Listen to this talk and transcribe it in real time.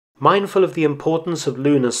Mindful of the importance of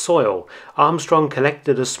lunar soil, Armstrong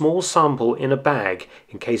collected a small sample in a bag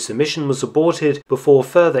in case the mission was aborted before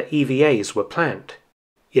further EVAs were planned.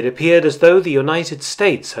 It appeared as though the United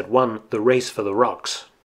States had won the race for the rocks.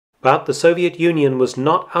 But the Soviet Union was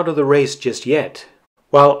not out of the race just yet.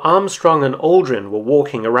 While Armstrong and Aldrin were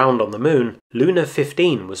walking around on the moon, Lunar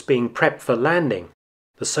 15 was being prepped for landing.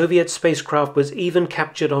 The Soviet spacecraft was even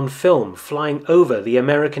captured on film flying over the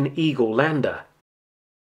American Eagle lander.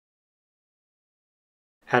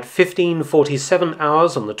 At 15:47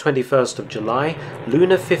 hours on the 21st of July,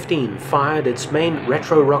 Lunar 15 fired its main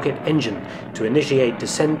retro-rocket engine to initiate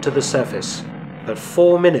descent to the surface. But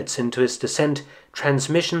 4 minutes into its descent,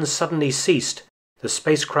 transmission suddenly ceased. The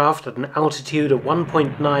spacecraft at an altitude of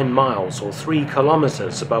 1.9 miles or 3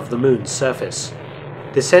 kilometers above the moon's surface.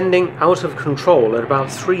 Descending out of control at about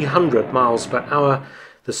 300 miles per hour,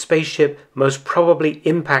 the spaceship most probably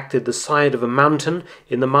impacted the side of a mountain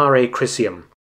in the Mare Crisium.